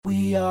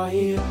We are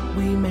here,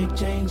 we make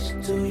change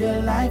to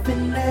your life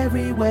in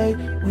every way.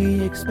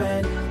 We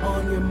expand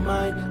on your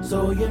mind,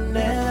 so you're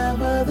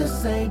never the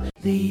same.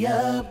 The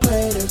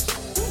Upgraders.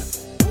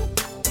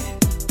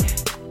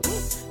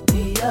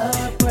 The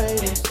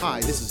Upgraders.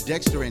 Hi, this is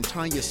Dexter and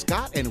Tanya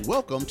Scott, and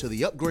welcome to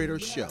the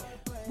Upgraders Show.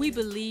 We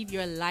believe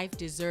your life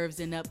deserves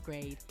an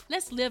upgrade.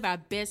 Let's live our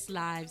best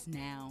lives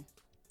now.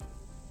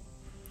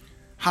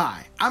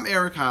 Hi, I'm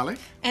Eric Holly.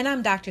 And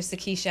I'm Dr.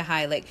 Sakisha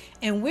Heilig,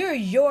 and we're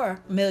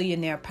your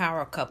millionaire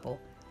power couple.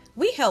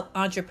 We help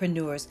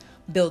entrepreneurs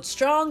build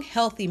strong,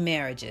 healthy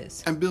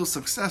marriages. And build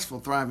successful,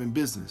 thriving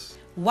business.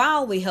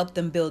 While we help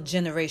them build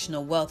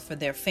generational wealth for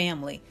their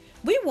family,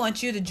 we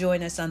want you to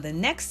join us on the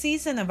next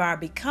season of our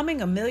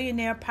Becoming a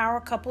Millionaire Power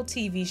Couple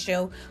TV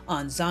show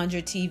on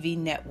Zondra TV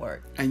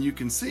Network. And you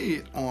can see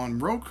it on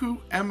Roku,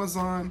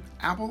 Amazon,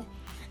 Apple,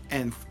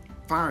 and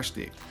Fire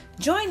Stick.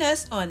 Join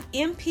us on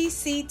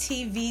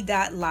mpctv.live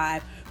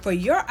for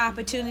your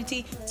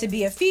opportunity to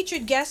be a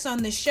featured guest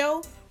on the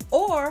show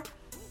or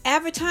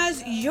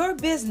advertise your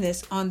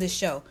business on the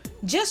show.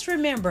 Just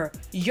remember,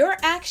 your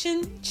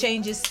action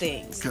changes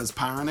things. Because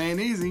powering ain't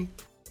easy.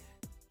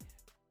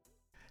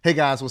 Hey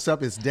guys, what's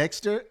up? It's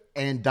Dexter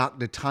and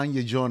Dr.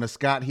 Tanya Joyner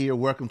Scott here.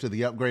 Welcome to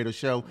the Upgrader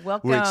Show.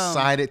 Welcome. We're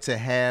excited to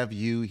have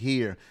you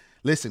here.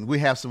 Listen, we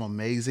have some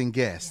amazing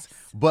guests. Yes.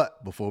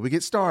 But before we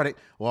get started,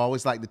 we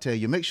always like to tell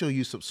you, make sure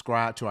you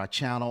subscribe to our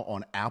channel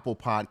on Apple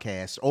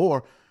Podcasts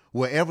or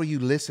wherever you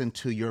listen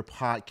to your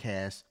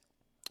podcast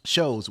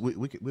shows.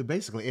 We're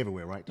basically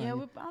everywhere, right, Tanya?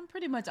 Yeah, I'm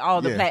pretty much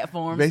all the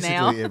platforms basically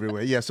now. Basically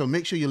everywhere. Yeah, so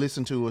make sure you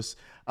listen to us,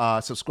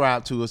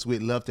 subscribe to us.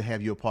 We'd love to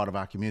have you a part of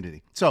our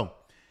community. So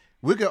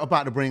we're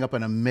about to bring up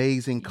an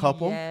amazing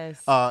couple.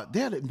 Yes.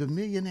 They're the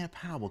millionaire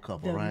power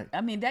couple, right?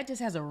 I mean, that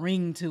just has a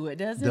ring to it,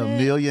 doesn't The it?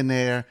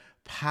 millionaire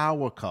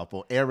power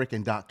couple, Eric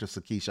and Dr.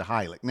 Sakisha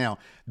Heilig. Now,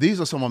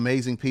 these are some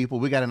amazing people.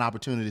 We got an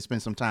opportunity to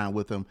spend some time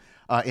with them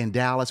in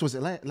Dallas. Was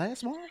it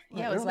last month?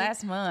 Yeah, it was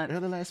last month.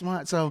 Early last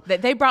month. So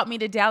they brought me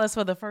to Dallas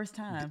for the first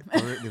time.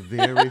 The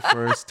very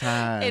first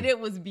time. And it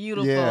was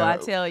beautiful, I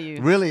tell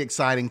you. Really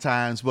exciting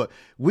times. But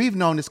we've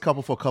known this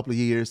couple for a couple of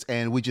years,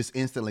 and we just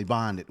instantly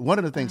bonded. One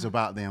of the things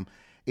about them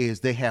is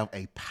they have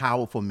a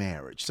powerful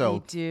marriage. So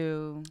they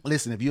do.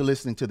 Listen, if you're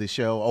listening to the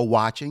show or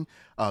watching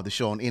the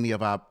show on any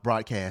of our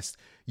broadcasts,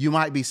 you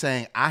might be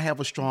saying, I have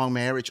a strong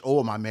marriage,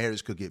 or my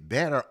marriage could get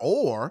better,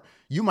 or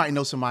you might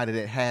know somebody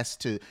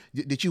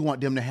that you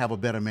want them to have a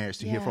better marriage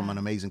to hear from an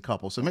amazing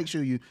couple. So make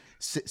sure you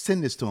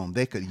send this to them.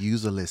 They could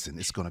use a listen.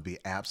 It's going to be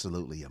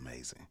absolutely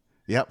amazing.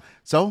 Yep.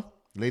 So,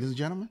 ladies and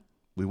gentlemen,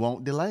 we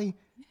won't delay.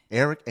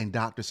 Eric and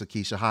Dr.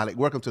 Sakisha Heilig,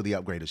 welcome to the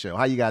Upgrader Show.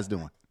 How you guys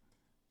doing?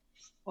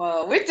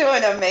 Well, we're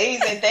doing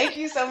amazing. Thank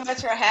you so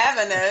much for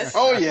having us.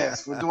 Oh,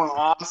 yes. We're doing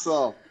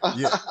awesome.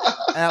 Yeah,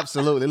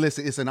 absolutely.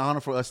 Listen, it's an honor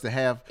for us to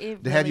have you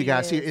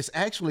guys here. It's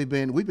actually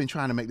we've been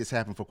trying to make this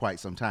happen for quite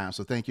some time.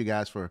 So thank you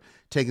guys for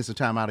taking some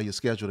time out of your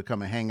schedule to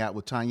come and hang out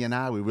with Tanya and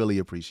I. We really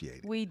appreciate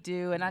it. We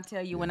do. And I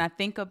tell you, when I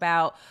think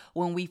about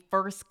when we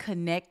first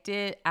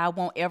connected, I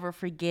won't ever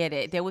forget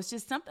it. There was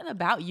just something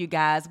about you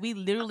guys. We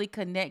literally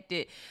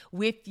connected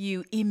with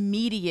you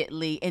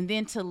immediately. And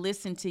then to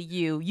listen to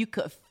you, you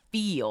could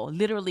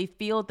literally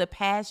feel the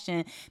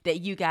passion that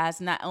you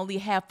guys not only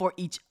have for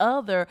each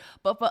other,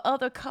 but for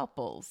other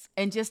couples,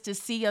 and just to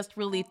see us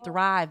really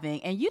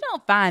thriving. And you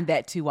don't find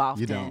that too often.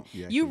 You don't.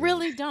 You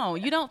really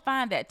don't. You don't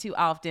find that too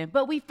often,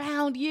 but we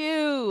found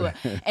you.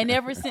 And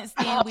ever since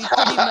then, we've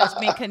pretty much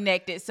been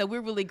connected. So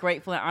we're really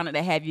grateful and honored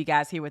to have you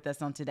guys here with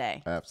us on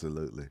today.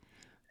 Absolutely.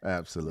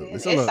 It's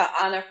an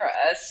honor for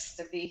us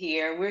to be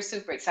here. We're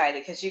super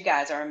excited because you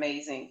guys are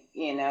amazing.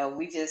 You know,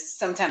 we just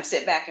sometimes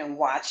sit back and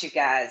watch you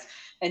guys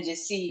and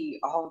just see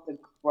all the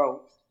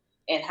growth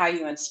and how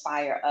you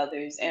inspire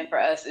others. And for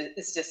us,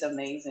 it's just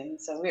amazing.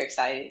 So we're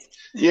excited.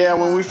 Yeah,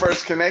 when we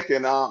first connected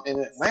in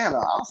Atlanta, I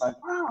was like,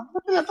 wow,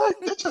 look at that.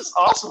 They're just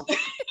awesome.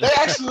 They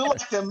actually look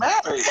like they're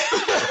married.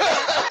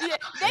 Yeah,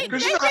 they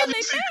really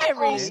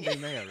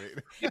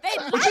married. They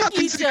like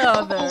each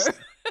other.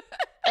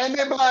 And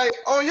they be like,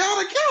 oh,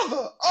 y'all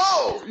together.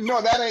 Oh,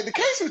 that ain't the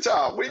case with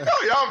y'all. We know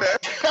y'all, man.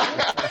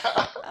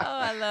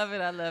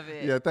 I love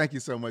it. Yeah, thank you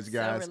so much,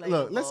 guys. So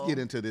look, let's get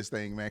into this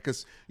thing, man,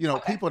 because,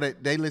 people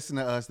that they listen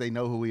to us, they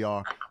know who we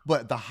are.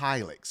 But the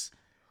Heiligs,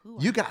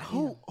 you got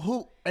who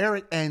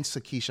Eric and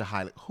Sakisha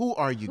Heilig, who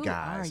are you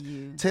guys? Who are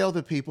you? Tell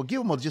the people,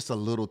 give them just a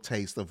little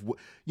taste of,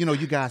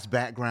 you guys'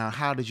 background.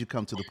 How did you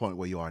come to the point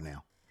where you are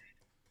now?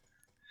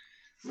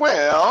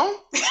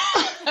 Well,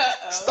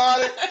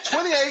 started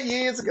 28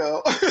 years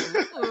ago.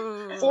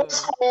 4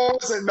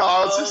 scores and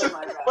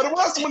but it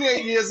was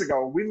 28 years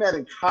ago. We met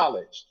in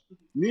college.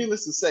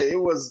 Needless to say,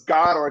 it was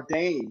God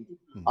ordained.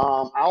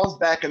 I was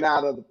backing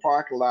out of the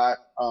parking lot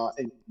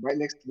right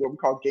next to what we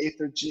call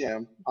Gaither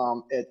Gym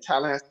at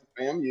Tallahassee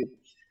FAMU.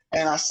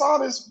 And I saw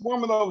this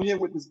woman over here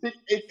with this big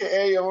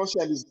AKA on. She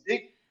had this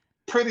big,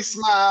 pretty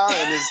smile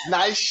and this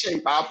nice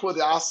shape.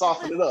 I'll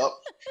soften it up.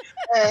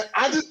 And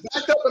I just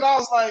backed up and I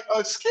was like,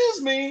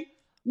 excuse me,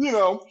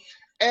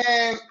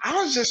 And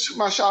I was just shooting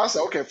my shot. I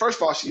said, okay, first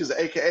of all, she was an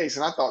AKA,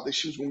 and I thought that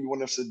she was going to be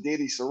one of the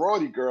Diddy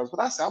sorority girls. But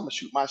I said, I'm going to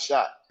shoot my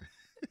shot.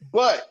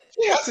 But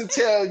she has to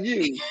tell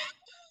you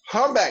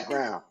her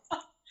background.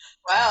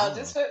 Wow,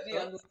 just put me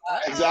on the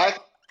spot.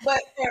 Exactly.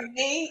 But for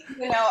me,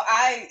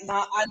 I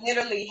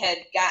literally had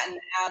gotten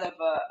out of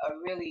a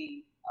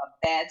really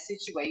bad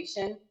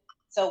situation.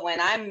 So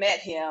when I met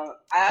him,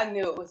 I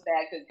knew it was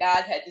bad because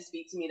God had to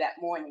speak to me that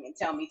morning and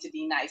tell me to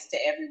be nice to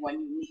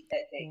everyone you meet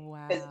that day.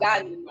 Because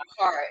God knew my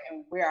heart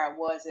and where I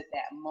was at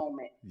that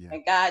moment. Yeah.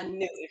 And God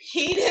knew if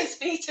he didn't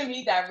speak to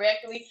me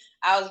directly,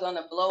 I was going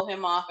to blow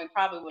him off and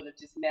probably would have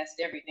just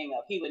messed everything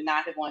up. He would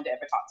not have wanted to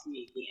ever talk to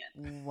me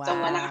again. Wow.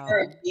 So when I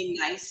heard be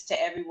nice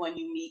to everyone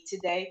you meet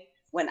today,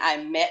 when I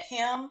met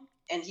him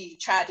and he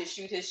tried to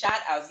shoot his shot,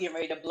 I was getting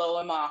ready to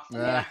blow him off.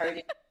 And then I heard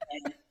it.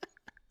 And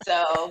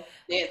so,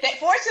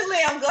 fortunately,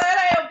 I'm glad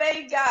I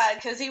obeyed God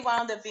because he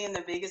wound up being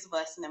the biggest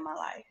blessing in my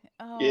life.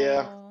 Oh.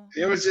 Yeah,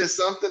 it was just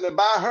something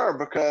about her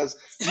because,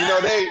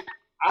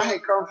 I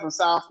had come from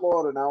South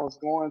Florida and I was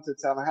going to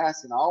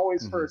Tallahassee and I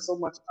always heard so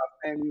much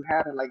about you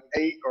having like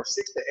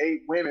 6 to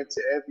 8 women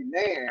to every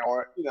man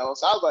so I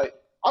was like,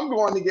 I'm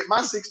going to get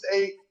my 6 to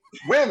 8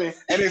 women,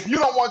 and if you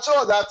don't want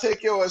yours, I'll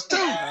take yours too.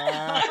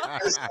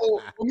 And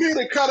so for me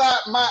to cut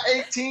out my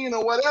 18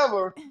 or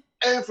whatever,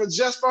 and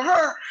just for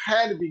her,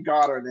 had to be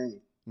God ordained.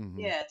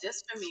 Mm-hmm. Yeah,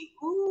 just for me.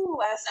 Ooh,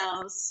 that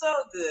sounds so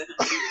good.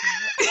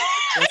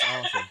 That's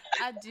awesome.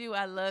 I do.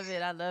 I love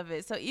it. I love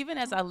it. So even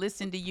as I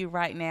listen to you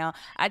right now,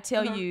 I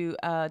tell you,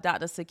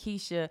 Dr.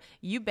 Sakisha,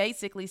 you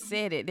basically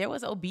said it. There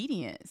was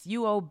obedience.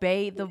 You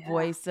obeyed the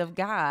voice of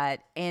God.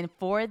 And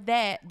for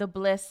that, the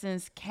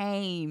blessings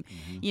came.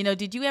 Mm-hmm.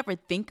 Did you ever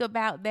think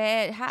about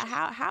that?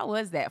 How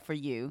was that for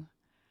you?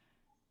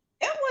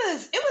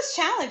 It was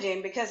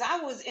challenging because I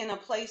was in a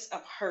place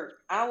of hurt.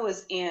 I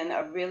was in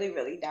a really,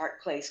 really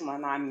dark place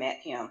when I met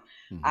him.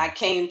 Mm-hmm. I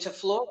came to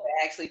Florida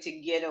actually to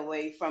get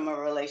away from a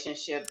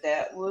relationship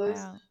that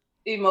was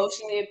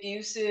emotionally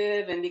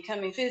abusive and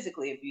becoming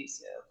physically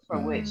abusive, for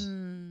which,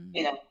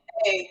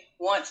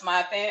 once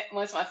my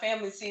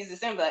family sees this,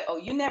 they'll be like, oh,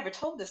 you never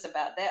told us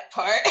about that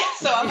part.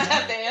 So I'm going to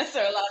have to answer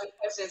a lot of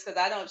questions because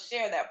I don't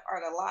share that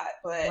part a lot.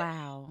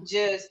 But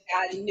just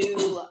I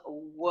knew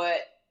what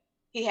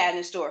he had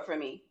in store for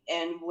me.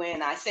 And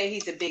when I say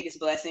he's the biggest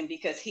blessing,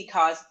 because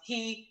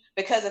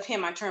because of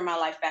him, I turned my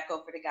life back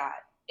over to God.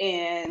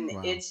 And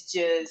it's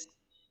just,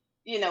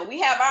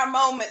 we have our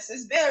moments.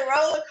 It's been a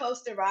roller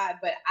coaster ride,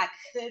 but I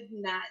could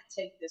not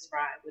take this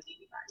ride with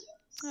anybody else.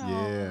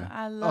 Yeah.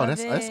 I love it.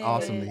 That's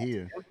awesome to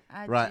hear.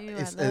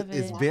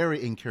 It's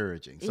very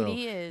encouraging. So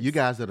you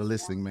guys that are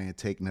listening, man,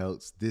 take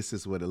notes. This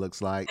is what it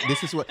looks like.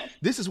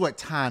 This is what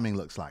timing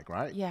looks like,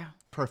 right? Yeah.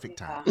 Perfect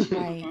timing.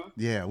 Right.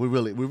 Yeah, we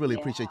really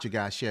appreciate you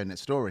guys sharing that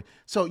story.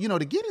 So,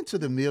 to get into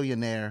the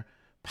millionaire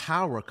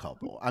power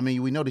couple, I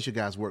mean, we know that you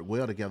guys work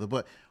well together,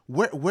 but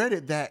where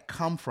did that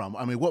come from?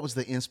 I mean, what was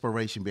the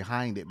inspiration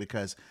behind it?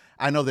 Because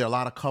I know there are a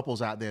lot of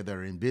couples out there that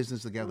are in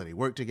business together, they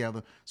work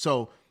together.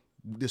 So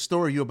the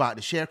story you're about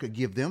to share could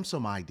give them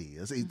some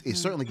ideas. It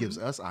certainly gives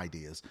us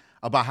ideas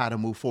about how to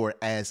move forward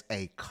as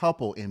a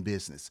couple in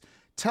business.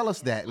 Tell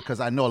us that,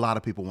 because I know a lot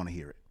of people want to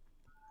hear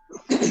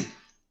it.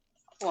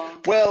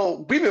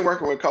 Well, we've been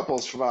working with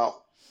couples for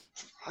about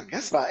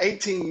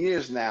 18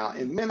 years now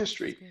in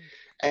ministry.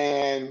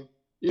 And,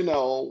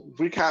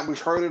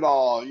 we've heard it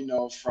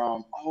all,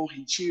 from, oh,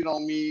 he cheated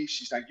on me,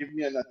 she's not giving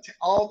me enough,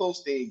 all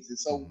those things. And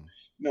so,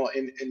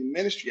 in the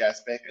ministry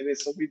aspect, and then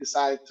so we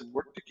decided to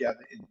work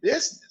together in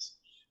business.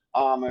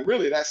 And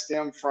really that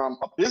stemmed from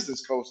a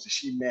business coach that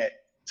she met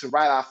to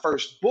write our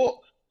first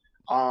book.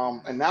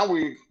 And now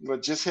we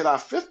just hit our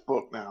 5th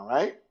book now,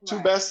 right? 2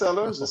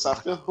 bestsellers. It's our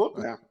 5th book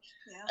now.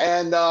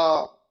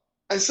 Yeah.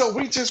 And so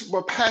we just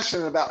were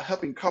passionate about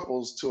helping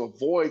couples to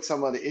avoid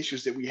some of the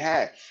issues that we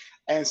had.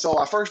 And so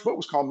our first book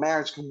was called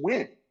Marriage Can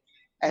Win.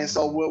 And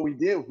so what we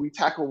did, we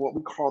tackled what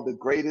we call the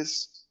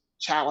greatest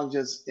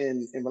challenges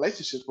in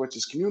relationships, which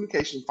is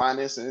communication,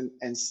 finance,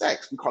 and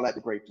sex. We call that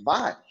the Great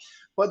Divide.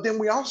 But then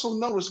we also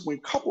notice when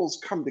couples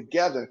come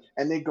together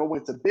and they go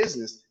into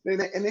business,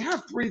 and they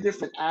have 3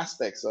 different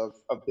aspects of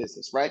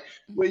business, right?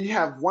 Where you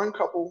have one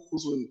couple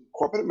who's in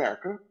corporate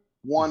America,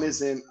 one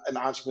is an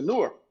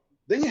entrepreneur.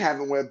 Then you have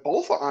it where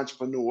both are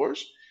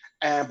entrepreneurs,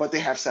 but they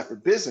have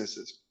separate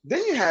businesses.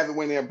 Then you have it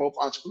when they're both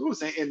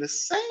entrepreneurs and in the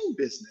same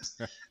business.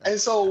 And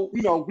so,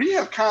 we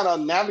have kind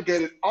of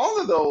navigated all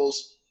of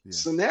those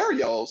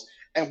scenarios,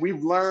 and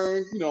we've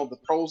learned, the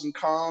pros and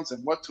cons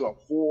and what to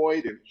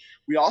avoid. And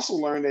we also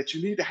learned that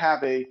you need to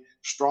have a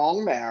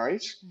strong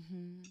marriage,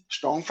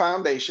 strong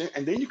foundation,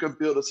 and then you can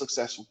build a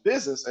successful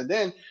business. And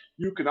then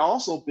you can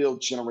also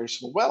build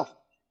generational wealth.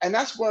 And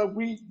that's what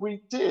we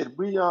did.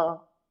 We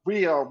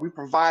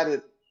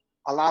provided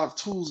a lot of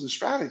tools and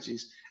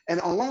strategies. And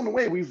along the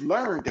way, we've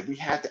learned that we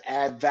had to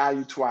add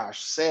value to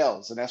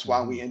ourselves. And that's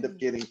why we end up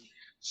getting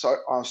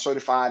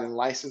certified and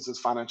licensed as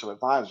financial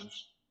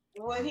advisors.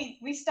 Well,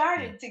 we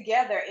started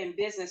together in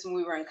business when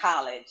we were in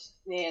college.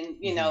 And,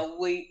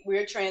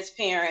 we're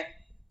transparent.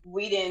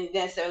 we didn't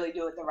necessarily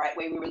do it the right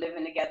way. We were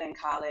living together in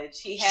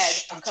college. He had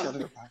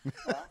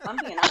I'm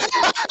being honest.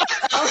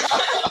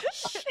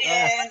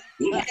 And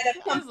he had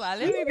a let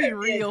me be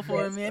real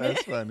for a minute.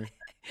 That's funny.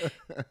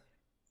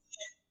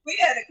 We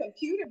had a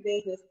computer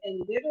business, and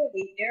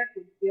literally Eric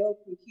would build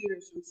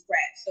computers from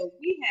scratch. So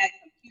we had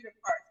computer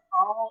parts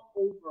all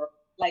over.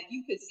 Like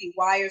you could see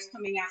wires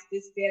coming out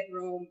this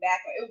bedroom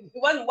back. It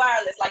wasn't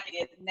wireless like it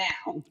is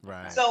now.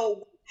 Right.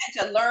 So we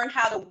had to learn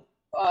how to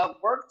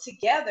work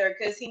together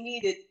because he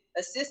needed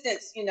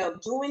assistance,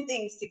 doing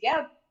things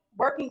together,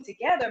 working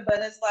together. But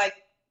it's like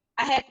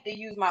I had to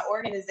use my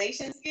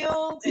organization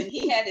skills, and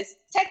he had his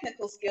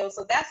technical skills.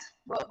 So that's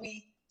what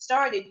we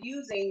started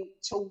using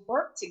to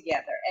work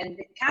together, and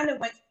it kind of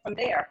went from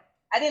there.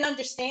 I didn't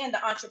understand the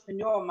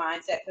entrepreneurial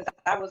mindset because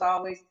I was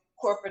always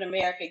corporate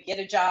America, get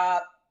a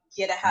job,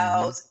 get a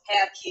house,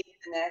 have kids,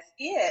 and that's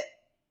it.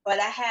 But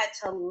I had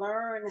to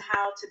learn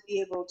how to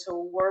be able to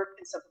work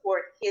and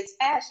support his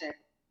passion,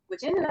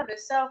 which in and of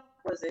itself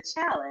was a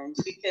challenge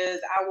because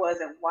I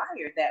wasn't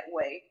wired that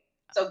way.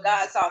 So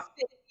God saw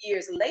fit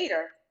years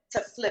later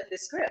to flip the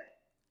script.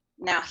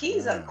 Now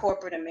he's in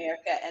corporate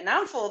America and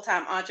I'm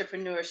full-time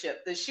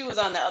entrepreneurship. The shoe is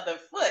on the other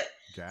foot.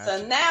 Gotcha.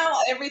 So now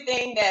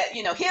everything that,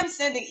 him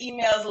sending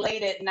emails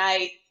late at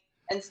night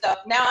and stuff,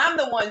 now I'm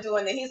the one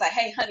doing it. He's like,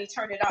 hey, honey,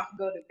 turn it off and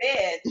go to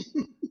bed.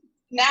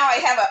 Now I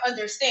have an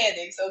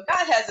understanding. So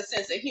God has a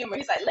sense of humor.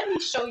 He's like, let me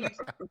show you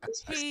from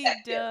this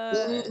perspective. He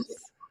does.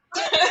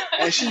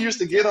 And she used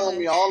to get on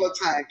me all the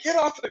time. Get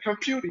off of the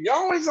computer. You're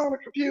always on the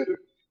computer.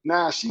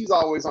 Now she's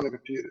always on the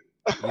computer.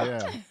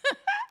 Yeah.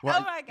 Well,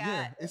 oh my God.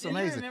 Yeah, it's Did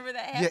amazing. You remember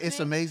that happening? Yeah, it's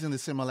amazing the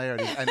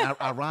similarities. And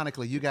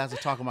ironically, you guys are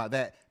talking about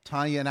that.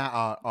 Tanya and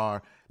I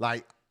are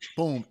like,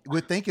 boom,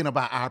 we're thinking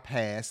about our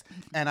past.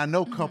 And I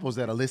know couples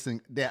that are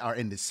listening that are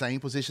in the same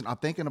position are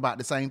thinking about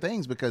the same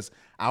things because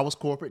I was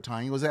corporate,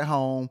 Tanya was at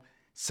home.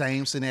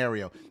 Same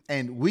scenario.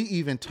 And we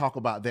even talk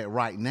about that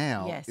right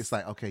now. Yes. It's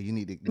like, okay, you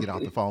need to get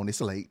off the phone. It's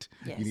late.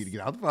 Yes. You need to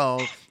get off the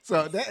phone.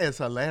 So that is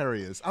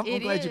hilarious. I'm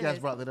glad you guys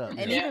brought that up.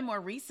 And even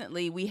more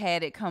recently, we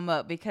had it come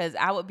up because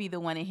I would be the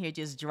one in here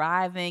just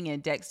driving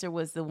and Dexter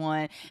was the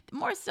one.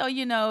 More so,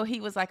 he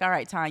was like, all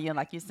right, Tanya,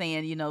 like you're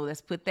saying, let's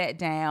put that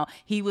down.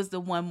 He was the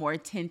one more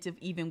attentive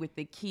even with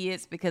the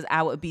kids because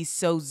I would be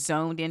so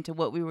zoned into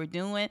what we were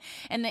doing.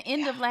 And the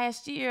end of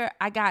last year,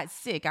 I got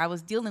sick. I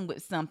was dealing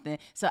with something.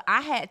 So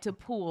I had to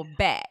pull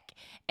back.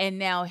 And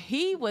now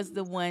he was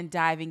the one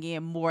diving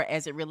in more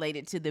as it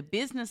related to the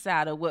business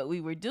side of what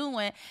we were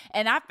doing.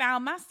 And I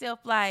found myself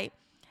like,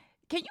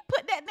 can you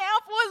put that down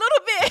for a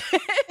little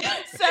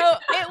bit? So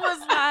it was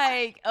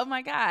like, oh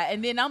my God.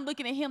 And then I'm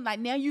looking at him like,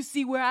 now you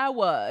see where I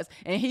was.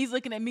 And he's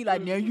looking at me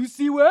like, now you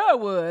see where I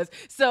was.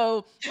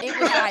 So it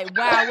was like,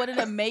 wow, what an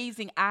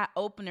amazing eye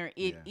opener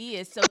it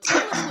is. So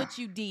tell us what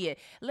you did.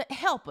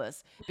 Help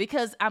us.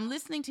 Because I'm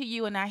listening to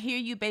you and I hear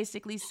you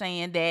basically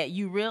saying that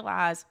you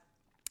realize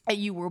and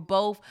you were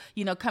both,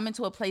 coming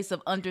to a place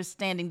of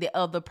understanding the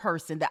other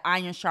person, the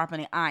iron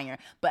sharpening iron.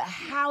 But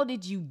how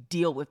did you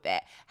deal with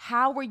that?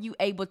 How were you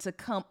able to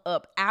come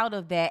up out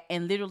of that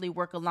and literally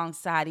work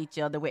alongside each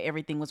other where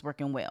everything was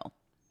working well?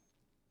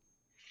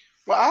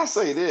 Well, I'll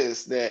say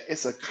this, that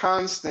it's a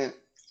constant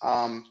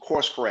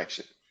course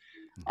correction.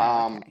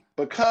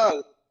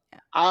 Because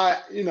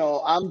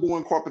I'm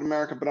doing corporate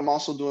America, but I'm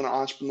also doing an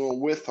entrepreneur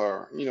with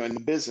her, in the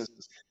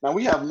businesses. Now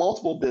we have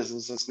multiple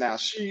businesses now.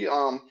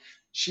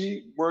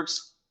 She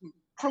works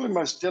pretty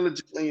much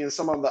diligently in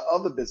some of the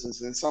other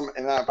businesses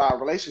and our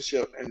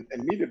relationship and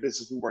media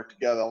business, we work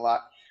together a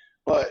lot,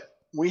 but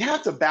we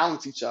have to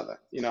balance each other,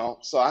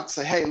 So I'd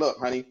say, hey, look,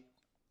 honey,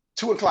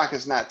 2:00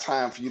 is not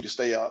time for you to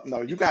stay up.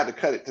 No, you got to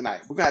cut it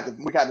tonight. We got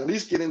to at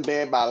least get in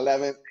bed by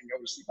 11 and go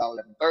to sleep by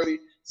 11:30.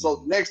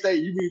 So next day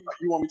you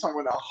want me talking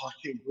about, oh, I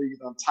can't breathe,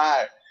 I'm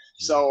tired.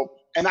 So,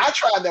 and I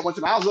tried that one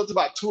time. I was up to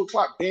about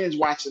 2:00 binge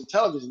watching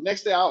television.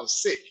 Next day I was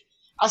sick.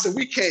 I said,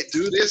 we can't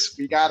do this.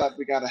 We gotta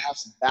have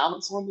some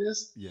balance on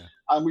this. Yeah.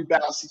 We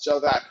balance each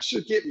other out.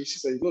 She'll get me. She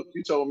said, look,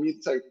 you told me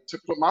to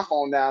put my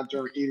phone down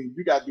during eating.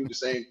 You got to do the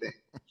same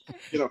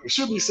thing.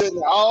 She'll be sitting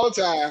there all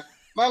the time.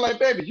 And I'm like,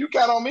 baby, you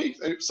got on me.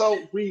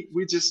 So we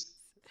just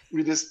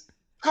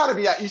try to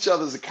be each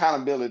other's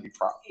accountability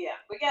problem. Yeah,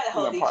 we got to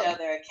hold each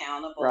other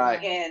accountable.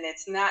 Right. And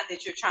it's not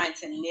that you're trying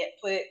to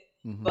nitpick,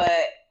 but,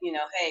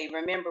 hey,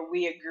 remember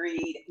we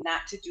agreed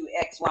not to do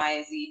X, Y,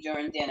 and Z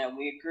during dinner.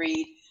 We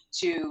agreed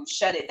to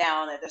shut it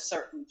down at a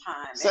certain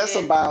time. Set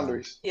some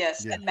boundaries.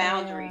 Yes, set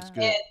boundaries.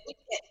 And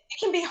it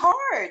can be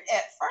hard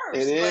at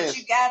first, but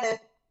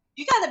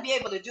you gotta be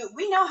able to do it.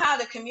 We know how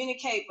to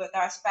communicate with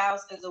our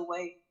spouse in a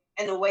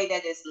way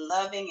that is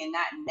loving and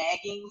not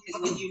nagging.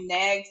 Because when you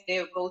nag,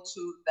 they'll go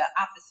to the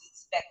opposite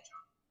spectrum.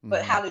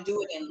 But how to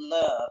do it in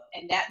love,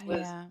 and that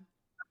was a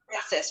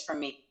process for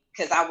me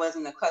because I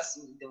wasn't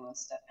accustomed to doing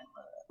stuff in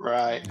love.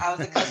 Right. I was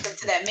accustomed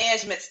to that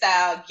management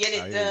style. Get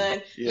it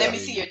done. Let me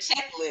see your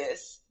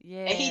checklist.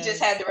 Yeah. And he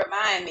just had to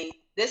remind me,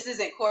 this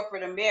isn't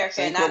corporate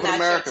America, and I'm not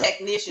your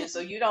technician, so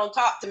you don't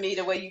talk to me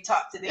the way you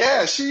talk to them.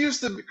 Yeah, she used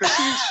to, because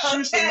she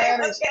used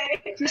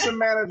to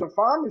manage a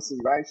pharmacy,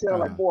 right? She had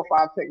like 4 or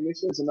 5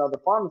 technicians and other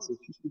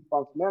pharmacists. She used to be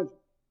pharmacy manager.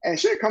 And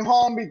she'd come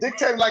home and be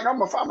dictating like I'm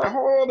like,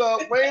 hold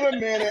up, wait a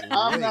minute,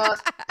 I'm not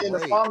in the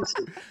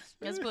pharmacy.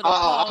 Let's put a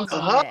pause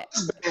on that.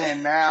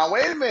 Husband now,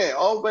 wait a minute.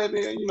 Oh,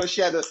 baby,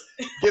 she had to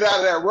get out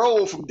of that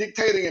role from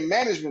dictating and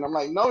management. I'm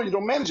like, no, you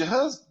don't manage your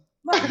husband.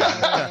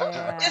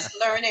 Yeah. Just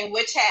learning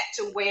which hat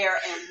to wear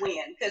and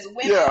when, because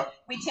women,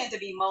 we tend to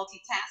be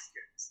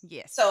multitaskers.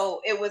 Yes.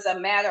 So it was a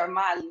matter of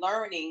my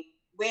learning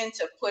when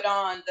to put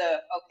on the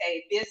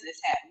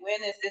business hat.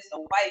 When is this a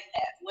wife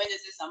hat? When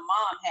is this a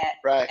mom hat?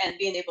 Right. And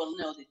being able to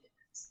know the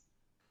difference.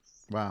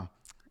 Wow.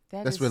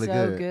 That's really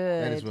so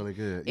good. That is really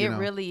good. It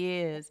really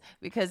is,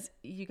 because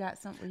you got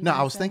something. No,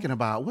 I was thinking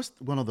about what's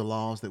one of the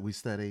laws that we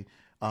study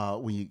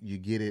when you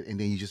get it and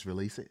then you just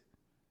release it.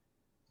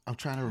 I'm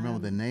trying to remember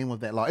the name of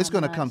that law. It's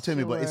going to come to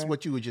me, but it's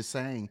what you were just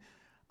saying,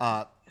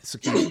 Dr.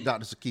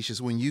 Sakisha.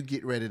 When you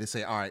get ready to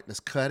say, all right, let's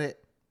cut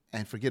it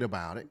and forget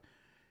about it,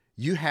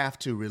 you have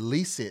to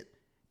release it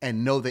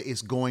and know that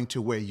it's going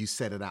to where you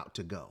set it out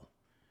to go.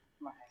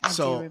 Right.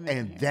 So,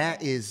 and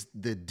that is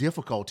the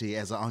difficulty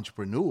as an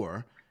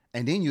entrepreneur.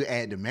 And then you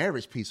add the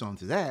marriage piece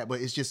onto that,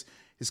 but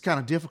it's kind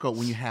of difficult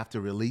when you have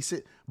to release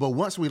it. But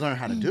once we learn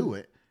how to do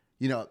it,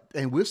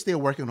 and we're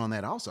still working on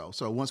that also.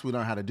 So once we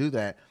learn how to do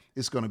that,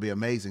 it's going to be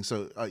amazing.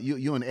 So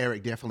you and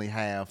Eric definitely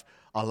have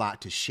a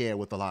lot to share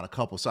with a lot of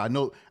couples. So I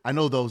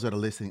know those that are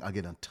listening are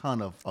getting a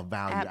ton of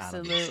value out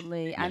of this.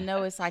 Absolutely. I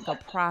know it's like a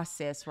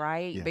process,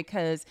 right? Yeah.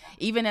 Because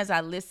even as I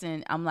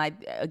listen, I'm like,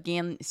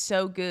 again,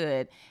 so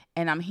good.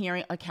 And I'm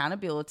hearing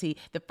accountability.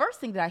 The first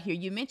thing that I hear,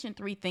 you mentioned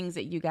 3 things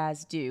that you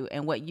guys do,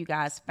 and what you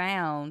guys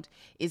found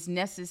is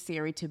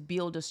necessary to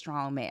build a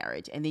strong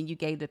marriage. And then you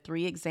gave the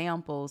 3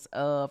 examples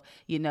of,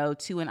 2 in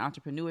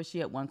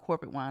entrepreneurship, 1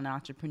 corporate, 1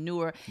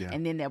 entrepreneur,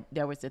 and then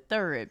there was a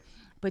third.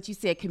 But you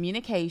said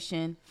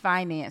communication,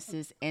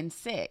 finances, and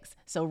sex.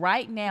 So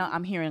right now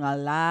I'm hearing a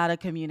lot of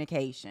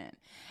communication.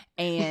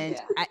 And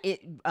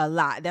a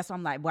lot. That's why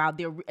I'm like, wow.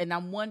 And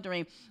I'm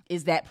wondering,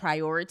 is that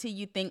priority,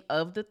 you think,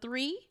 of the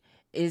 3?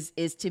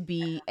 Is to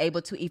be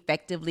able to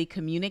effectively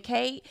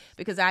communicate?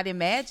 Because I'd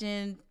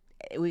imagine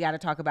we got to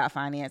talk about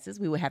finances.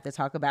 We would have to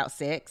talk about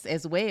sex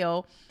as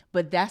well.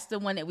 But that's the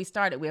one that we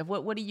started with.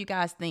 What do you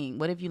guys think?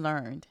 What have you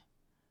learned?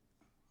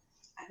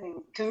 I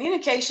think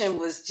communication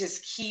was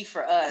just key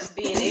for us,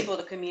 being able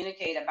to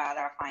communicate about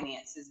our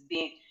finances,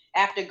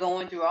 after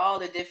going through all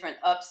the different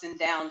ups and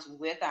downs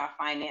with our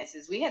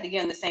finances. We had to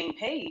get on the same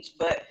page,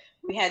 but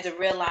we had to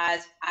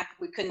realize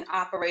we couldn't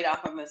operate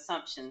off of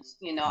assumptions.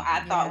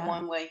 I thought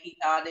one way, he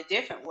thought a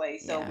different way.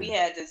 So we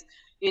had to,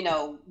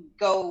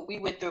 we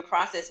went through a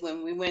process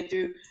when we went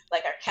through,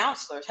 like, our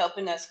counselors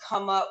helping us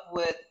come up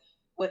with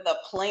a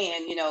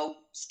plan,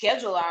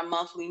 schedule our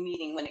monthly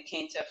meeting when it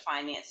came to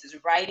finances,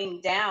 writing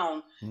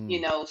down,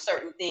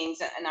 certain things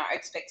and our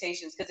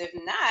expectations. Because if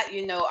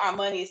not, our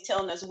money is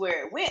telling us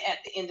where it went at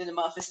the end of the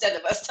month instead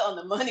of us telling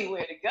the money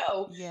where to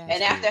go. Yeah,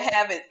 and after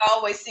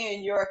always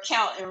seeing your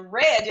account in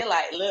red, you're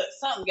like, look,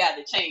 something got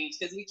to change,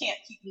 because we can't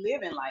keep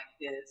living like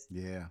this.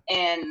 Yeah.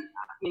 And,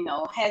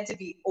 had to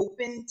be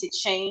open to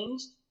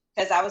change,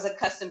 because I was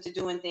accustomed to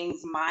doing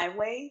things my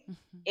way.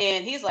 Mm-hmm.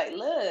 And he's like,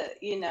 look,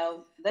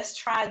 let's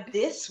try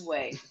this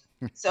way.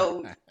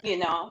 So,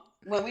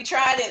 when we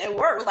tried it and it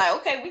worked, we're like,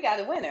 okay, we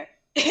got a winner.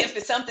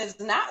 If something's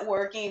not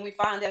working, we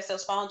find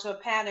ourselves falling into a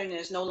pattern and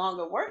it's no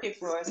longer working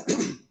for us,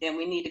 then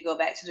we need to go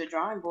back to the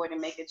drawing board and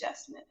make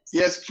adjustments.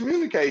 Yes,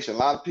 communication. A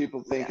lot of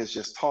people think it's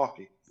just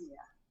talking. Yeah.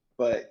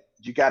 But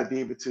you got to be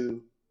able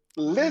to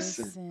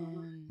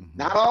listen.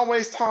 Not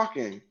always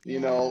talking,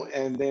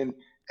 and then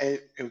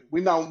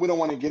we don't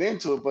want to get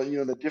into it, but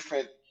the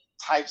different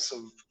types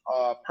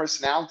of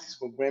personalities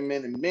with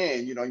women and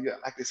men. You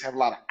like this, have a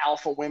lot of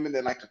alpha women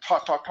that like to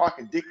talk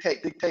and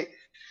dictate.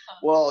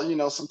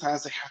 Well,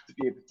 sometimes they have to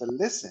be able to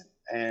listen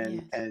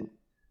and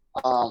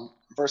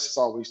versus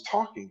always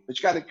talking. But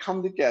you got to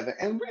come together,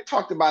 and we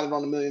talked about it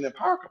on the Millionaire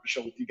Power Couple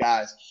show with you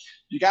guys.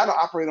 You got to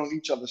operate on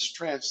each other's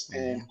strengths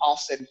and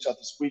offset each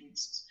other's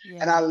weaknesses.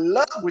 Yeah. And I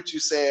love what you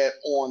said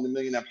on the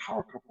Millionaire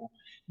Power Couple.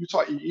 You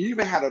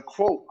even had a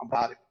quote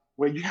about it,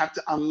 where you have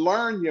to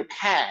unlearn your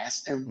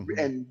past and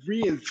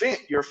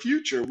reinvent your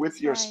future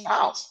with your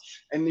spouse.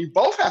 And you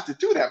both have to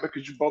do that,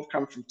 because you both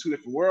come from 2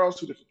 different worlds,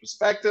 2 different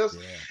perspectives.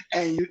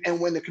 Yeah. And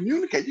when they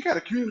communicate, you got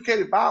to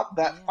communicate about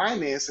that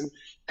finance.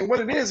 And what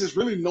it is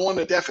really knowing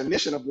the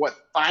definition of what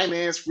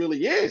finance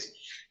really is.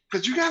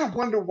 Because you got to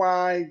wonder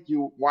why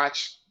you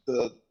watch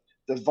the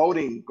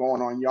voting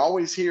going on. You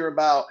always hear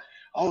about,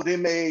 they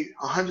made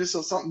hundreds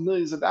of something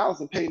millions of dollars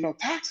and paid no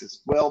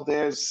taxes. Well,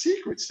 there's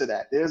secrets to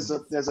that. There's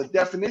a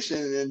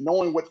definition in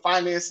knowing what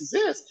finances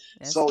is.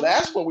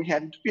 That's what we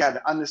had to do. We had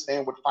to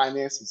understand what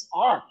finances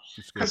are.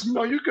 Because,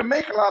 you can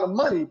make a lot of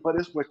money, but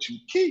it's what you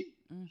keep.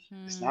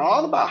 Mm-hmm. It's not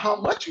all about how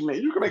much you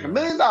make. You can make $1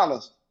 million,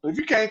 but if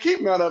you can't keep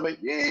none of it,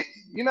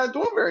 you're not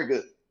doing very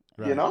good.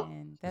 Right.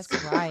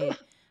 That's right.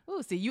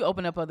 Ooh, see, you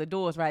open up other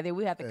doors right there.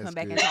 We have to come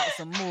back and talk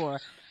some more.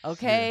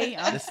 Okay,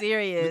 I'm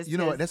serious. You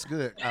know what? That's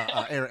good,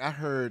 Eric. I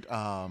heard.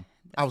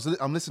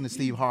 I'm listening to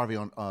Steve Harvey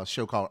on a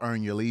show called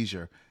Earn Your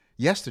Leisure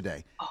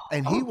yesterday,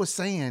 and he was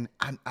saying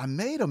I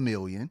made $1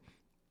 million,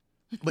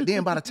 but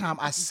then by the time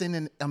I'm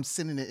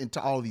sending it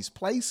into all these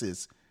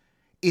places,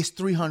 it's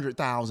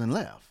 300,000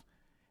 left,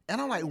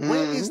 and I'm like,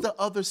 where is the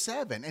other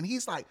 7? And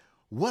he's like,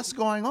 what's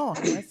going on?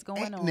 What's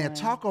going on? Now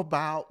talk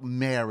about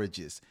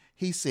marriages.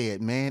 He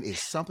said, man,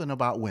 it's something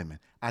about women.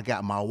 I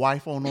got my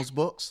wife on those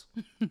books.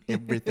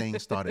 Everything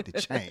started to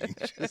change.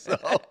 So,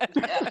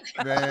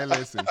 man,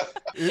 listen,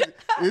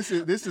 this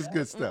is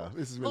good stuff.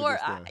 This is really Lord,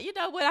 good stuff. you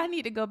know what? I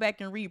need to go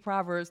back and read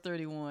Proverbs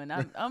 31. I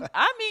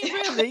mean,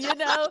 really, you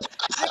know,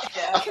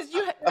 because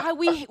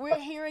we're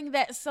hearing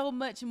that so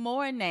much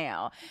more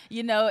now,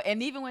 you know.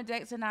 And even when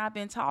Dex and I have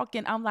been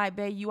talking, I'm like,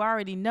 babe, you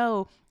already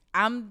know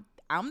I'm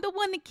the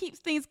one that keeps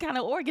things kind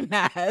of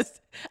organized.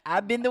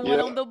 I've been the one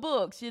on the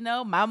books, you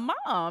know. My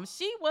mom,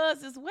 she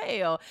was as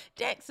well.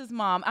 Dex's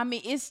mom. I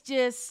mean, it's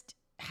just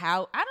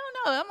how, I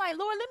don't know. I'm like,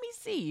 Lord, let me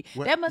see.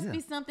 That must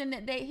be something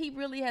that he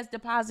really has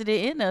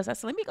deposited in us. I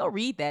said, let me go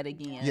read that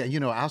again. Yeah,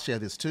 you know, I'll share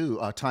this too.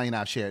 Tanya and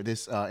I've shared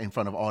this in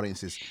front of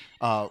audiences.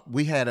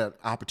 We had an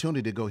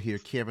opportunity to go hear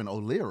Kevin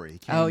O'Leary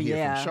came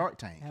here from Shark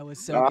Tank. That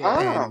was so good.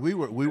 And we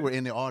were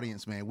in the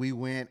audience, man. We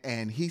went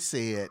and he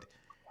said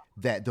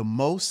that the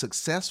most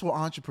successful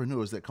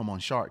entrepreneurs that come on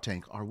Shark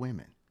Tank are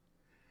women.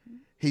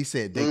 He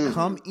said they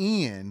come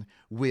in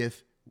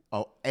with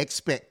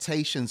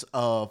expectations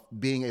of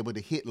being able to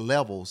hit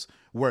levels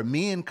where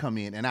men come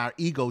in and our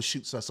ego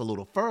shoots us a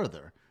little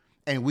further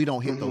and we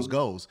don't hit those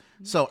goals.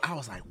 So I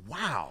was like,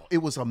 wow, it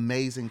was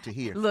amazing to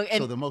hear. Look,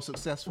 so the most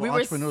successful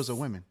entrepreneurs are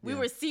women. We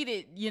were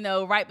seated, you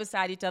know, right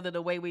beside each other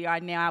the way we are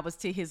now. I was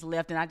to his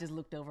left and I just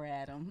looked over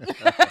at him.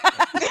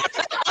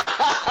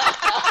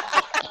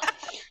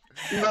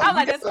 I'm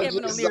like, that's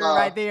Kevin O'Leary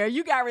right there.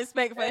 You got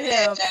respect for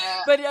him.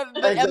 But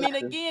I mean,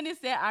 again, it's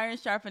that iron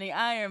sharpening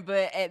iron.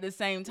 But at the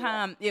same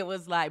time, it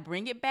was like,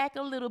 bring it back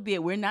a little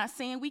bit. We're not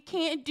saying we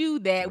can't do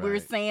that. Right. We're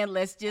saying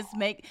let's just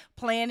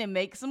plan and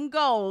make some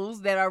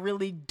goals that are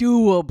really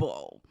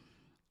doable.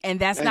 And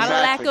that's not a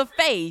lack of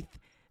faith.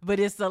 But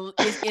it's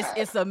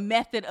a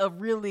method of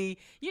really,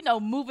 you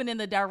know, moving in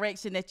the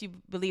direction that you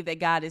believe that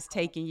God is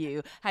taking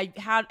you.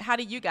 How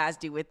do you guys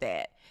do with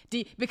that?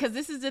 Because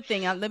this is the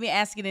thing. Let me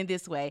ask it in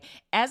this way.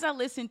 As I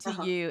listen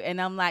to you,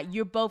 and I'm like,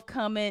 you're both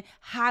coming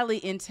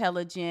highly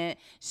intelligent,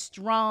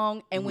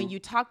 strong. And when you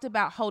talked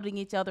about holding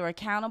each other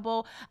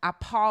accountable, I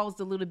paused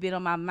a little bit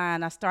on my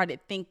mind. I started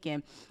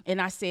thinking,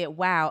 and I said,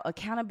 wow,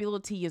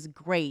 accountability is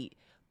great,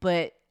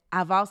 but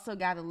I've also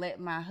got to let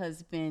my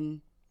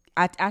husband.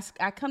 I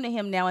come to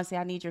him now and say,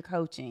 I need your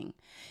coaching.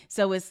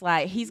 So it's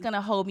like, he's going to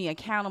hold me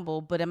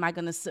accountable, but am I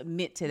going to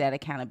submit to that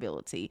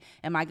accountability?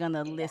 Am I going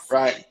to listen?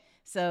 Right.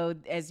 So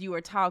as you were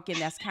talking,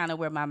 that's kind of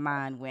where my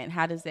mind went.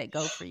 How does that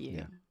go for you?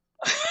 Yeah.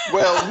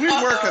 Well,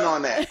 we're working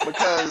on that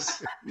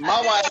because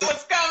my wife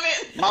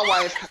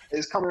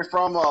is coming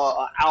from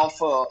a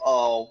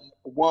alpha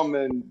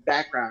woman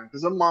background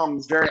because her mom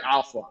is very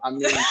alpha. I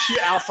mean, she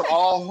alpha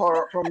all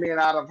her men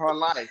out of her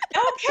life.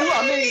 Okay.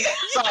 I mean,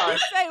 sorry.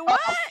 Say what?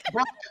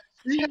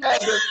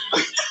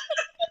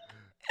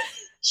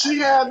 She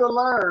had to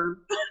learn.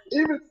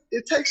 Even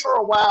it takes her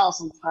a while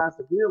sometimes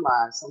to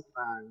realize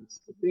sometimes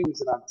the things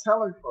that I'm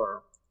telling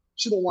her.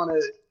 She don't want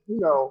to, you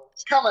know,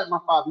 it's kind of like my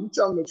father. You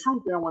tell them the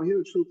truth, they don't want to hear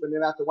the truth, and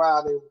then after a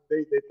while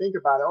they think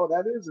about it. Oh,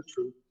 that is the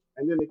truth,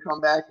 and then they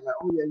come back and like,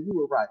 oh yeah, you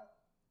were right.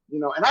 You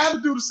know, and I have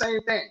to do the same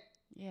thing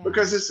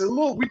because it's a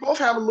little. We both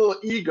have a little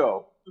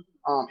ego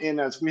in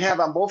us. We have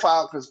on both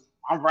out because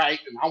I'm right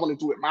and I want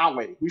to do it my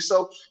way.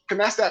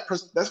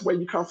 That's where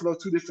you come from,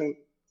 those two different,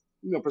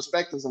 you know,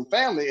 perspectives and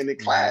family, and they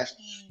clash.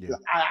 Yeah.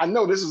 I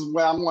know this is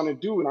what I want to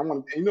do,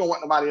 and you don't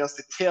want nobody else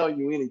to tell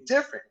you any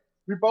different.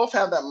 We both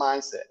have that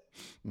mindset,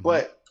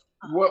 but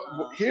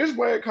here's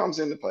where it comes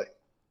into play.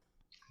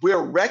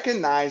 We're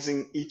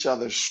recognizing each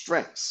other's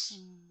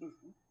strengths,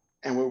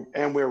 and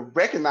we're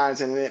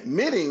recognizing and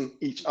admitting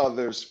each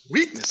other's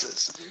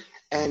weaknesses,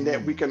 and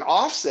that we can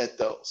offset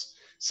those.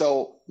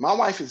 So my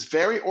wife is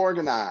very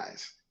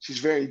organized. She's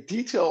very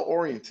detail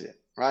oriented,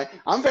 right?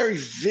 I'm very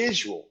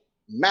visual,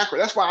 macro.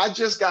 That's why I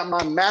just got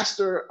my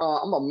master.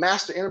 I'm a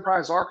master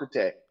enterprise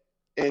architect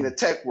in the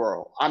tech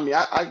world. I mean,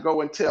 I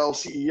go and tell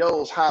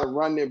CEOs how to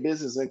run their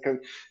business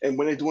and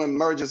when they're doing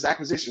mergers,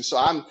 acquisitions.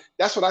 So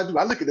that's what I do.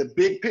 I look at the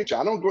big picture.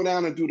 I don't go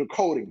down and do the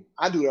coding.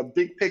 I do the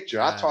big picture.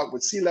 I talk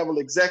with C-level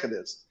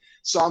executives.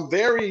 So I'm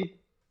very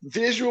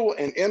visual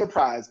and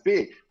enterprise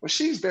big. But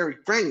she's very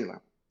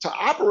granular. To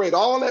operate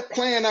all that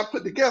plan I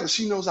put together,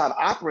 she knows how to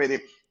operate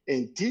it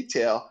in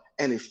detail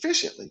and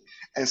efficiently.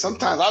 And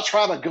sometimes I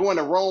try to go in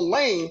the wrong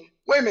lane.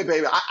 Wait a minute,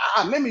 baby,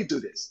 let me do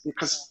this,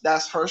 because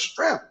that's her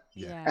strength.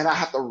 Yeah. And I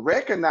have to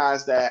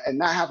recognize that and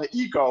not have an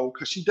ego,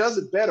 because she does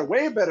it better,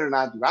 way better than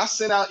I do. I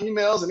send out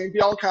emails and they be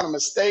all kind of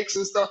mistakes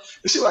and stuff.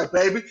 And she's like,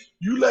 baby,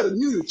 you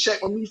need to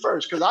check with me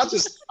first, because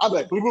I'm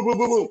like, boom, boom, boom,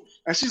 boom, boom.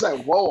 And she's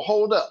like, whoa,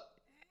 hold up.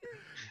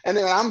 And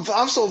then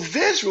I'm so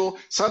visual.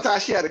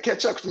 Sometimes she had to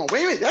catch up. Wait a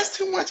minute, that's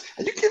too much.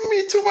 And you giving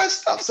me too much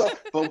stuff. So,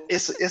 but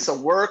it's a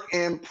work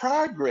in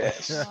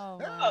progress. Oh,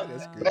 wow.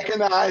 That's good.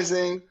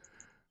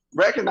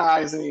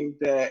 Recognizing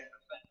that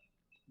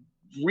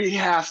we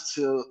have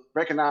to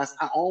recognize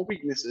our own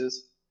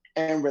weaknesses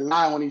and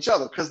rely on each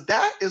other, because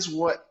that is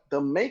what the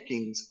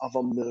makings of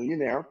a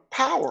millionaire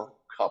power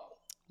couple.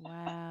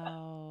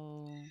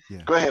 Wow.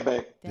 Yeah. Go ahead,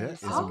 babe. That is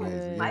it's so amazing.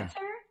 good. My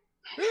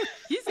turn?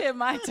 You said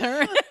my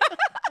turn.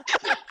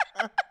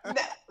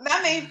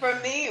 I mean, for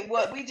me,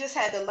 what we just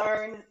had to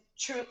learn,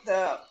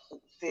 the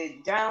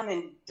down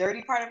and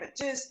dirty part of it,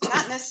 just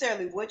not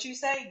necessarily what you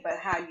say, but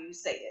how you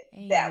say it.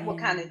 Amen. That will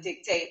kind of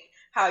dictate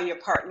how your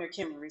partner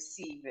can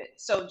receive it.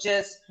 So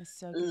just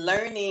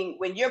learning,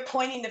 when you're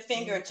pointing the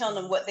finger and telling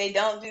them what they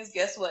don't do,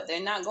 guess what?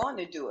 They're not going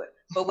to do it.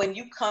 But when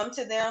you come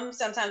to them,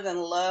 sometimes in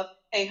love,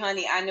 hey,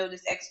 honey, I know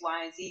this X,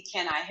 Y, and Z.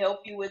 Can I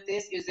help you with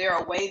this? Is there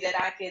a way that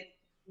I could?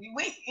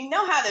 You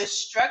know how to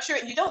structure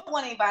it. You don't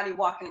want anybody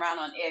walking around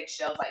on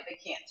eggshells like they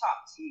can't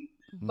talk to you.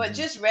 Mm-hmm. But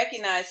just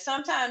recognize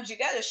sometimes you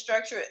got to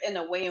structure it in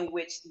a way in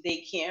which they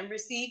can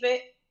receive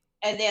it.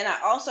 And then I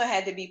also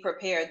had to be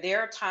prepared.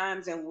 There are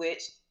times in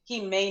which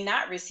he may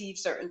not receive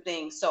certain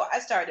things. So I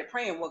started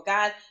praying, well,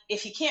 God,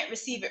 if he can't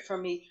receive it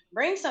from me,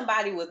 bring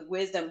somebody with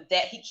wisdom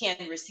that he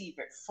can receive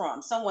it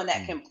from, someone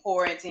that can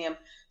pour into him.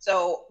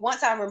 So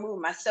once I remove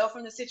myself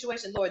from the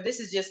situation, Lord,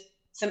 this is just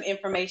some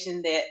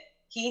information that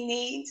he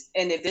needs.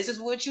 And if this is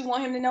what you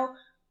want him to know,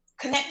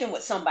 connect him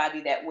with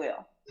somebody that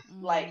will.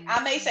 Like,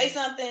 I may say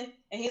something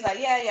and he's like,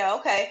 yeah,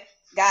 okay,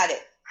 got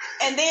it.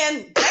 And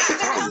then Dexter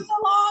comes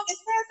along and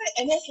says it,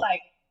 and it's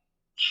like,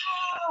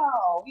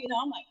 wow,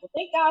 I'm like, well,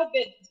 thank God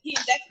that he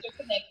and Dexter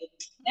connected.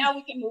 Now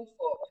we can move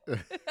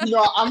forward.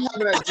 I'm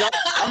having that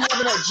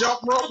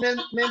jump rope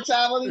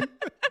mentality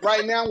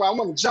right now, where I'm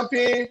going to jump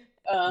in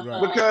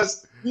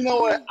because you know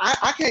what,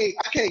 I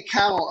can't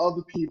count on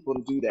other people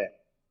to do that.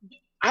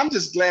 I'm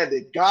just glad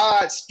that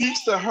God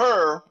speaks to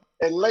her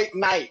at late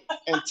night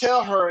and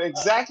tell her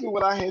exactly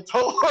what I had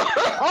told her.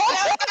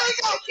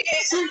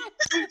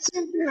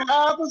 She'd be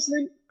half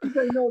asleep. She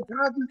said, no,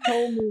 God just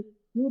told me,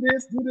 do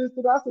this.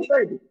 I said,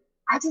 baby,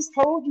 I just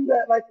told you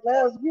that like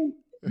last week.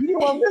 You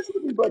didn't want to listen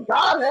to me, but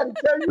God had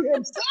to tell you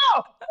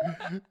himself.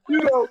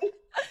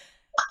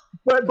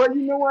 But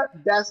you know what?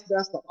 That's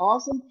the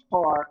awesome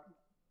part.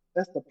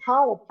 That's the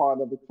power part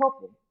of the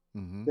couple.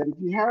 Mm-hmm. That if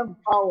you have the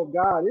power of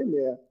God in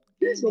there,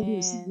 he's going to be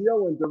the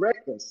CEO and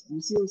direct us.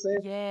 You see what I'm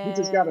saying? Yes. We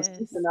just got to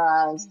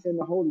synchronize in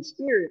the Holy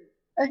Spirit.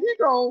 And he's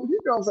going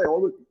to say, oh,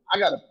 look, I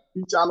got to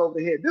beat y'all over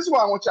the head. This is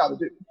what I want y'all to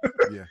do.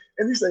 Yeah.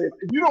 And he said,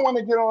 if you don't want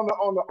to get on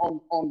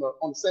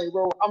the same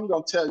road, I'm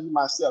going to tell you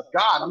myself.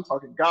 God, I'm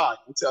talking God.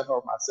 I'm telling her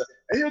myself.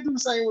 And he'll do the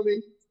same with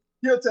me.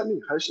 He'll tell me,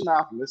 hush your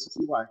mouth and listen to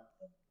your wife.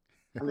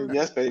 I mean,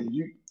 yes, baby,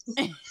 you.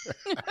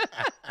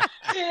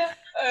 Yeah.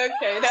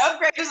 Okay. The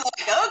upgrade is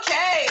like,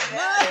 okay.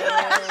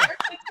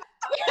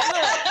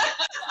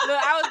 Look,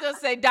 I was gonna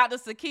say, Dr.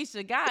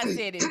 Sakisha, God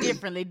said it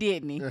differently,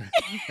 didn't he?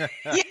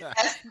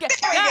 Yes.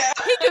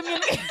 He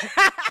communicated.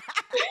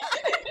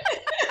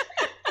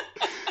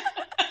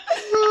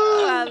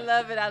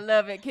 I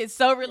love it. It's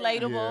so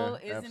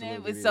relatable, isn't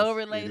it? It's so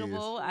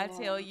relatable. I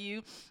tell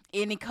you,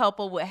 any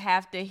couple would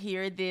have to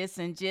hear this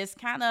and just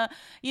kind of,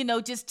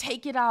 just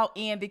take it all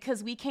in,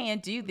 because we can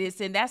do this.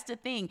 And that's the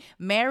thing.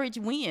 Marriage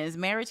wins.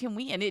 Marriage can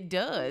win. It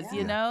does,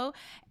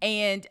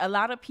 And a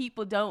lot of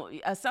people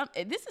don't.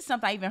 This is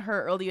something I even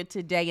heard earlier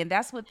today, and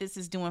that's what this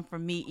is doing for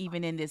me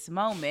even in this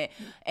moment.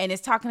 And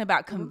it's talking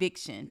about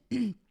conviction.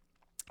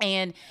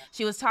 And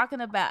she was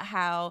talking about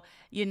how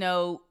you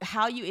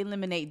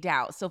eliminate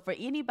doubt. So for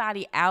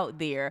anybody out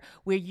there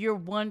where you're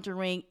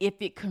wondering if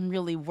it can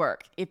really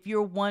work, if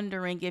you're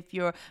wondering if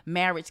your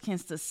marriage can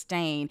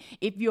sustain,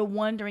 if you're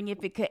wondering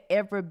if it could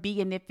ever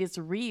be and if it's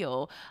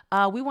real,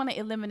 we want to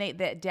eliminate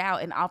that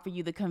doubt and offer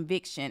you the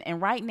conviction.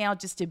 And right now,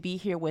 just to be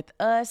here with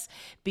us,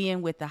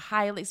 being with the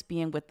Heilicks,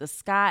 being with the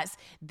Scotts,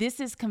 this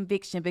is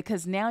conviction,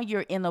 because now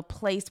you're in a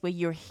place where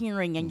you're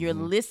hearing and you're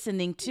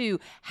listening to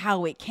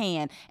how it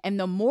can. And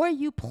the more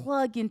you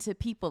plug into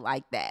people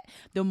like that,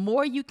 the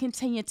more you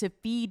continue to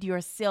feed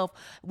yourself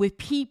with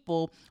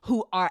people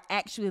who are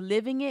actually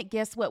living it,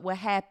 guess what will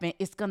happen?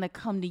 It's going to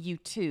come to you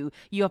too.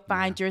 You'll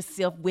find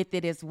yourself with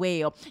it as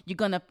well. You're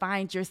going to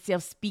find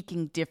yourself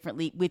speaking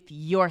differently with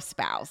your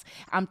spouse.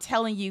 I'm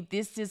telling you,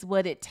 this is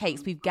what it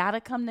takes. We've got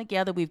to come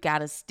together. We've got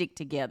to stick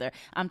together.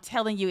 I'm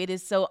telling you, it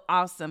is so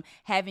awesome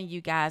having you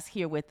guys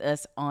here with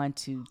us on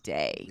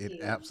today.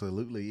 It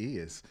absolutely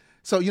is.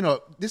 So,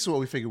 this is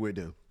what we figured we'd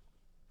do.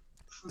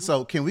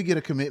 So can we get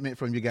a commitment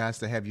from you guys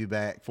to have you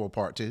back for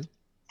part 2?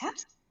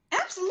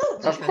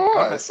 Absolutely. Of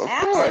course.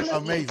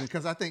 Amazing.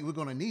 Because I think we're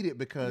going to need it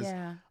because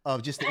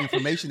of just the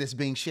information that's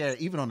being shared,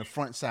 even on the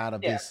front side of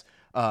this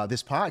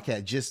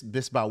podcast,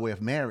 just by way of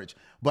marriage.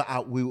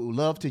 But we would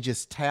love to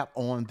just tap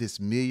on this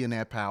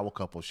Millionaire Power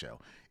Couple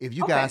Show. If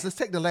you guys, let's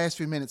take the last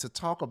few minutes to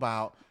talk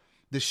about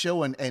the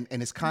show and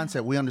its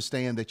concept, we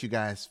understand that you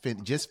guys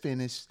just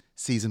finished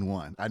season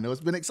 1. I know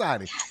it's been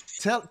exciting.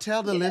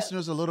 Tell the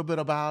listeners a little bit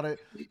about it.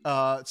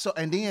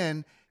 And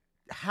then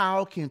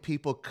how can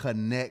people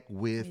connect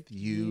with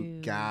you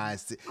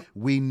guys?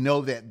 We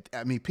know that,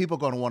 people are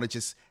going to want to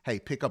just,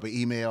 pick up an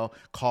email,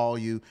 call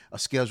you, a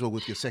schedule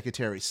with your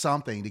secretary,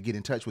 something to get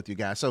in touch with you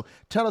guys. So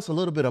tell us a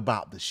little bit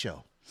about the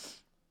show.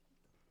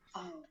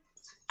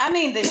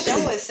 The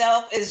show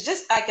itself is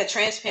just like a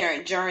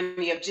transparent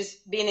journey of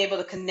just being able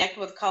to connect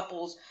with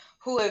couples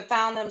who have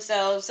found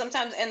themselves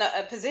sometimes in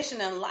a position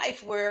in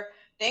life where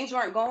things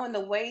weren't going the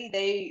way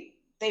they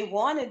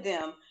wanted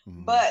them,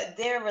 but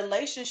their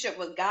relationship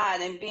with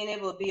God and being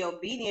able to be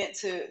obedient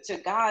to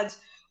God's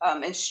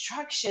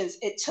instructions,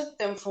 it took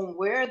them from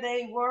where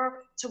they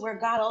were to where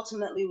God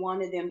ultimately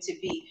wanted them to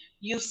be.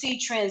 You see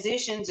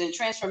transitions and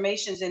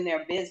transformations in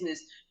their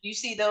business. You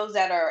see those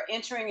that are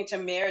entering into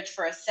marriage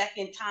for a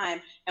second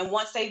time. And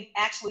once they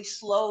actually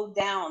slowed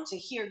down to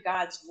hear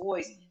God's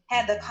voice,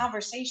 had the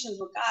conversations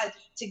with God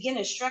to get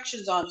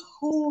instructions on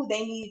who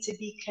they need to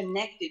be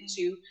connected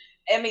to.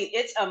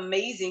 It's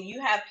amazing.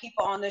 You have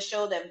people on the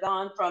show that have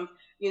gone from,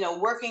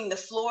 working the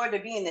floor to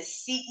being the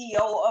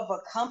CEO of a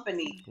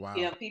company. Wow.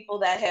 People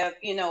that have,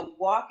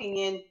 walking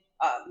in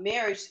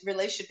marriage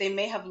relationship, they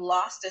may have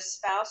lost a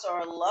spouse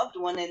or a loved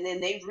one, and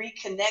then they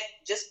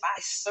reconnect just by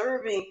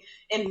serving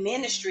in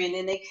ministry, and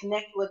then they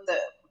connect with the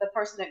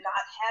person that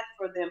God had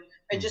for them,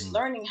 and just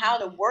learning how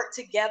to work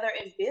together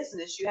in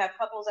business. You have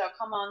couples that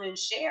come on and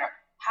share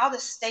how to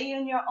stay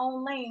in your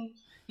own lane.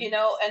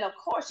 And of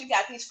course you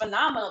got these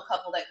phenomenal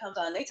couple that comes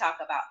on and they talk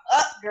about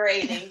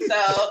upgrading.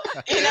 So,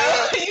 you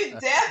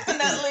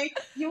definitely,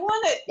 you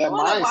want to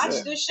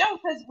watch this show,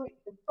 because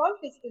the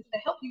focus is to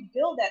help you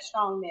build that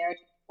strong marriage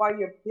while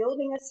you're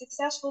building a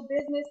successful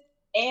business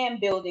and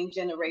building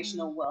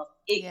generational wealth.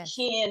 It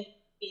can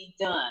be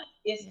done.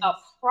 It's a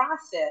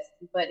process,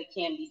 but it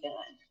can be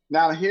done.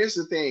 Now, here's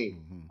the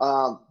thing.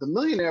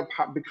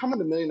 Becoming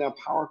the Millionaire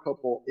Power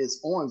Couple is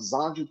on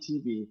Zandra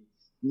TV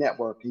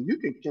network, and you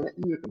can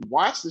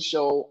watch the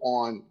show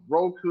on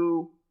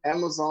Roku,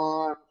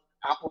 Amazon,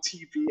 Apple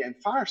TV, and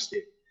Fire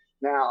Stick.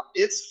 Now,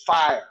 it's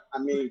fire.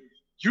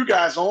 You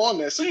guys are on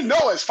there, so you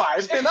know it's fire.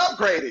 It's been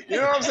upgraded. You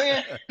know what I'm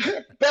saying?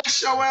 Best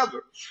show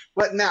ever.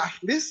 But now,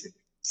 listen,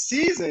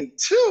 season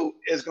 2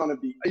 is going to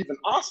be even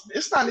awesome.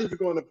 It's not even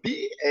going to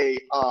be a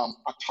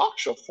talk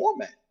show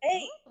format.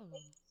 Hey.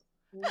 Wait.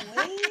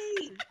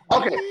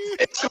 Okay,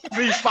 it's going to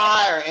be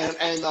fire, and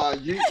it's going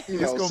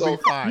to be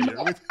fire.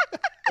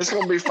 It's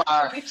going to be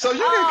fire. So you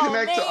can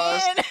connect to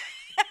us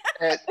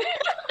at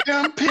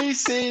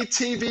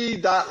mpctv.live.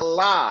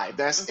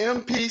 That's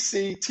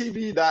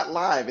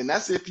mpctv.live. And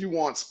that's if you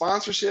want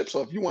sponsorships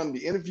or if you want to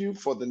be interviewed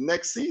for the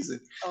next season.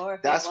 Or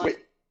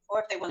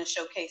if they want to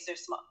showcase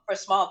for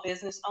small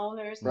business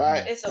owners.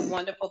 Right. It's a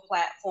wonderful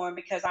platform,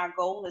 because our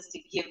goal is to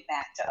give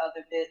back to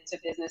to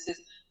businesses.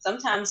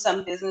 Sometimes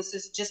some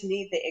businesses just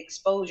need the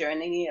exposure and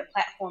they need a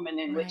platform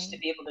in which to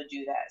be able to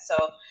do that. So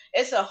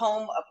it's a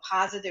home of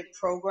positive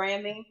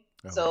programming.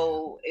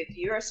 So if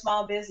you're a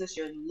small business,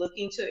 you're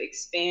looking to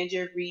expand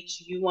your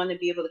reach, you want to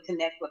be able to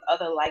connect with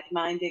other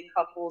like-minded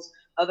couples,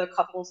 other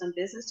couples in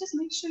business, just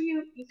make sure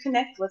you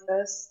connect with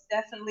us.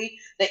 Definitely.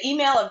 The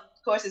email, of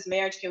course, is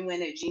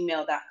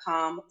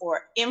marriagecanwin@gmail.com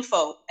or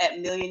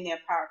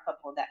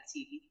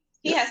info@millionairepowercouple.tv.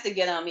 He has to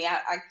get on me.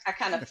 I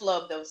kind of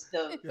flub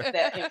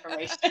that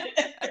information.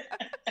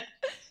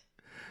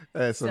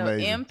 That's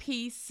amazing. So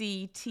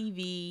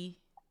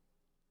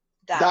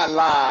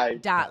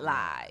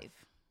mpctv.live.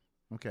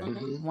 Okay.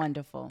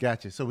 Wonderful.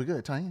 Gotcha. So we're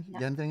good. Tanya, you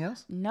got anything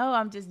else? No,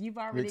 you've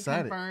already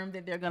confirmed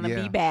that they're going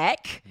to be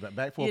back.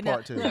 Back for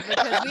part 2.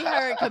 Because we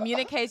heard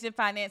communication,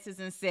 finances,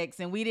 and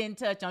sex, and we didn't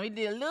touch on. We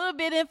did a little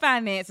bit in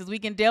finances. We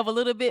can delve a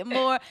little bit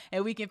more,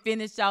 and we can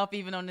finish off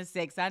even on the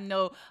sex. I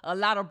know a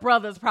lot of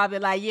brothers probably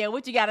like,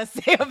 what you got to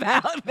say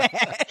about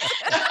that?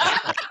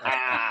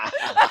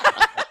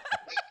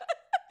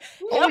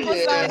 Help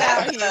us on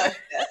out here.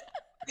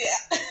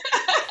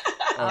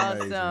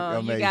 Amazing.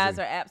 Awesome. You guys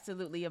are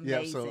absolutely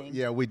amazing.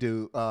 We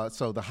do.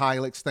 So the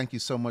Hilux, thank you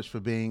so much for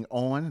being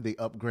on the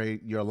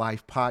Upgrade Your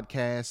Life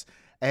podcast.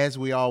 As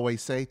we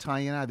always say,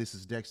 Tanya and I, this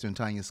is Dexter and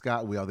Tanya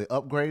Scott. We are the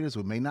Upgraders.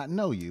 We may not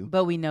know you,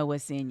 but we know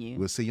what's in you.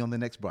 We'll see you on the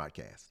next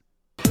broadcast.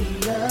 The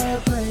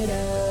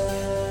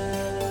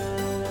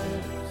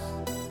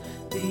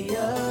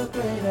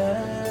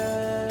Upgraders.